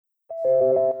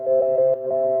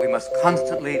must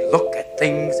constantly look at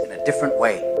things in a different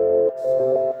way.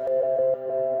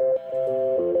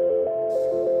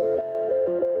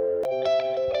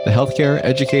 The Healthcare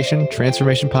Education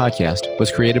Transformation Podcast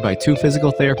was created by two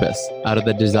physical therapists out of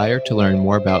the desire to learn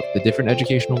more about the different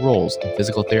educational roles in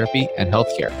physical therapy and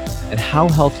healthcare, and how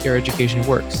healthcare education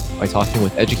works by talking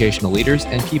with educational leaders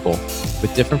and people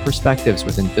with different perspectives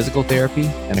within physical therapy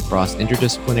and across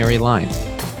interdisciplinary lines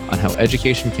on how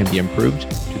education can be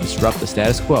improved to disrupt the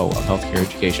status quo of healthcare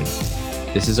education.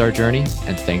 This is our journey,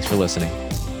 and thanks for listening.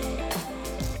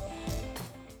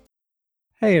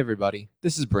 Hey everybody,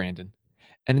 this is Brandon.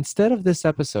 And instead of this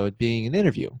episode being an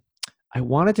interview, I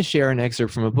wanted to share an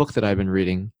excerpt from a book that I've been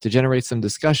reading to generate some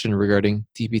discussion regarding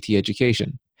TPT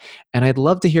education. And I'd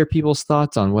love to hear people's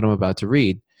thoughts on what I'm about to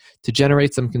read to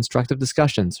generate some constructive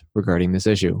discussions regarding this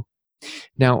issue.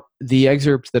 Now, the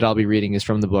excerpt that I'll be reading is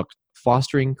from the book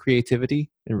Fostering Creativity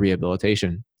and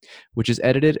Rehabilitation, which is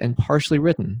edited and partially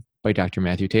written by Dr.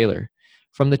 Matthew Taylor,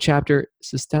 from the chapter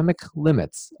Systemic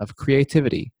Limits of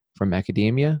Creativity from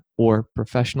Academia or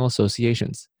Professional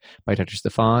Associations by Dr.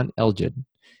 Stefan Elgid,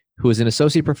 who is an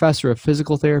associate professor of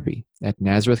physical therapy at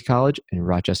Nazareth College in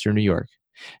Rochester, New York.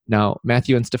 Now,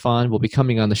 Matthew and Stefan will be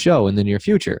coming on the show in the near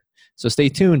future, so stay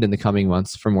tuned in the coming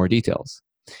months for more details.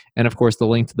 And of course, the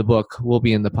link to the book will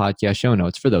be in the podcast show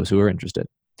notes for those who are interested.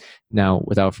 Now,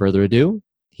 without further ado,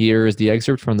 here is the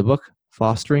excerpt from the book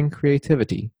Fostering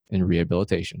Creativity and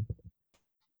Rehabilitation.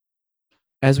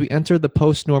 As we enter the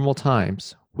post-normal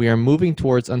times, we are moving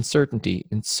towards uncertainty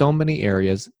in so many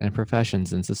areas and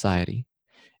professions in society,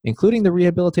 including the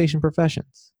rehabilitation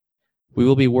professions. We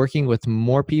will be working with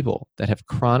more people that have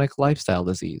chronic lifestyle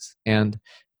disease, and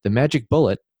the magic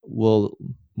bullet will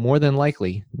more than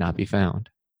likely not be found.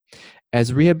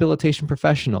 As rehabilitation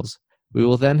professionals, we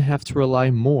will then have to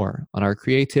rely more on our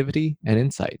creativity and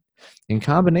insight, in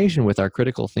combination with our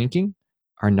critical thinking,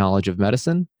 our knowledge of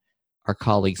medicine, our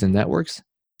colleagues and networks,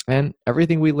 and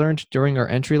everything we learned during our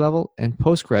entry-level and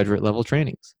postgraduate level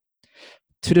trainings.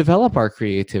 To develop our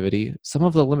creativity, some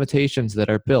of the limitations that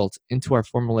are built into our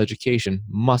formal education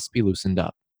must be loosened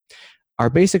up. Our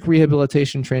basic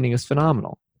rehabilitation training is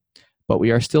phenomenal, but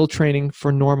we are still training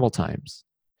for normal times.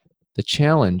 The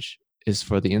challenge is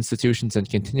for the institutions and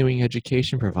continuing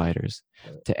education providers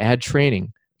to add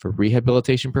training for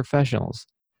rehabilitation professionals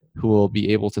who will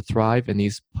be able to thrive in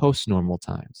these post-normal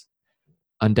times.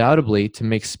 Undoubtedly, to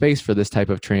make space for this type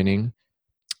of training,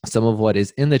 some of what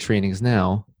is in the trainings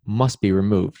now must be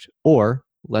removed, or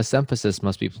less emphasis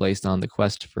must be placed on the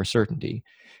quest for certainty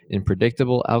in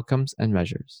predictable outcomes and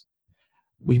measures.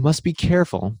 We must be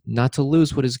careful not to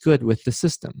lose what is good with the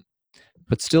system,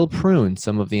 but still prune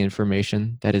some of the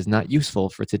information that is not useful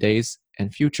for today's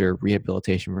and future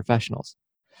rehabilitation professionals.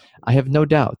 I have no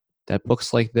doubt that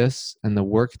books like this and the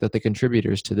work that the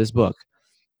contributors to this book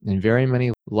and very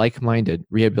many like-minded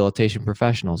rehabilitation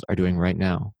professionals are doing right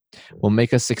now will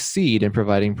make us succeed in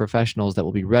providing professionals that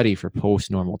will be ready for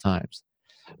post-normal times.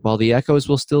 While the echoes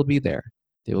will still be there,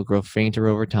 they will grow fainter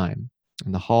over time,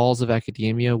 and the halls of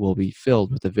academia will be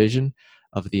filled with the vision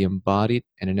of the embodied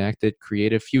and enacted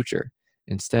creative future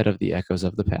instead of the echoes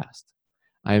of the past.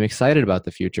 I am excited about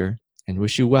the future and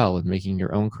wish you well in making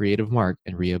your own creative mark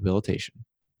in rehabilitation.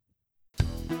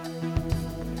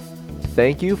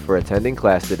 Thank you for attending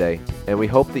class today, and we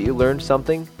hope that you learned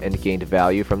something and gained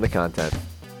value from the content.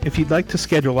 If you'd like to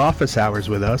schedule office hours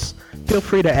with us, feel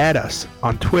free to add us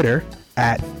on Twitter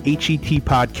at HET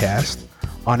Podcast,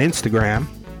 on Instagram,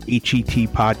 HET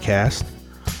Podcast,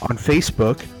 on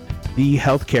Facebook, the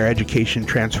Healthcare Education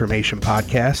Transformation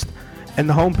Podcast, and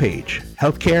the homepage,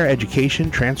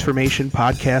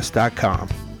 healthcareeducationtransformationpodcast.com.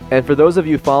 And for those of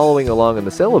you following along in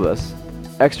the syllabus,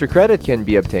 extra credit can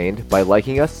be obtained by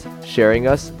liking us, sharing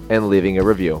us, and leaving a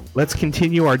review. Let's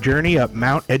continue our journey up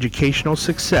Mount Educational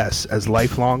Success as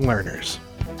lifelong learners.